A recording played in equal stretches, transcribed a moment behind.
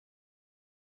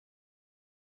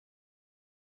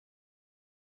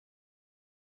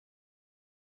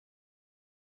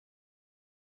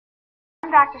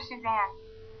I'm Dr. Suzanne.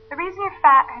 The reason you're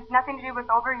fat has nothing to do with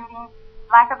overeating,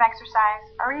 lack of exercise,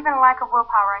 or even lack of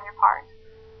willpower on your part.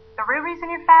 The real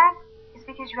reason you're fat is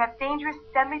because you have dangerous,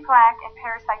 deadly plaque and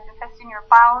parasites infesting your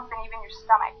bowels and even your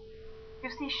stomach.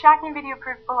 You'll see shocking video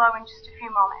proof below in just a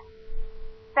few moments.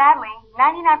 Sadly,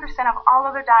 99% of all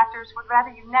other doctors would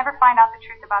rather you never find out the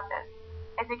truth about this,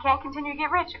 as they can't continue to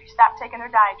get rich if you stop taking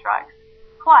their diet drugs.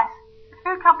 Plus, the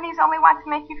food companies only want to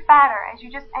make you fatter, as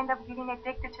you just end up getting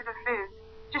addicted to their foods,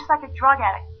 just like a drug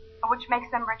addict, which makes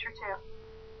them richer too.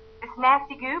 This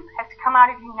nasty goop has to come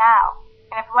out of you now,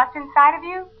 and if left inside of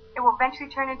you, it will eventually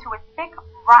turn into a thick,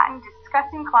 rotten,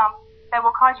 disgusting clump that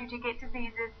will cause you to get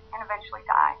diseases and eventually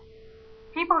die.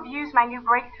 People who've used my new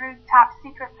breakthrough top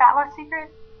secret fat loss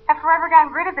secret have forever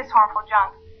gotten rid of this harmful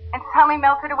junk and suddenly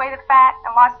melted away the fat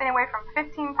and lost anywhere from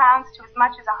 15 pounds to as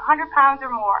much as 100 pounds or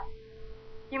more.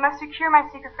 You must secure my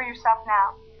secret for yourself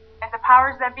now, as the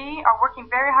powers that be are working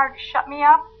very hard to shut me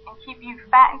up and keep you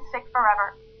fat and sick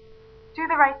forever. Do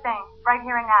the right thing, right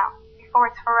here and now, before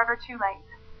it's forever too late.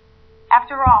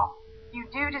 After all, you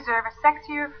do deserve a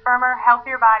sexier, firmer,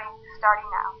 healthier body starting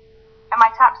now. And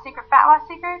my top secret fat loss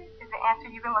secret is the answer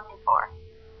you've been looking for.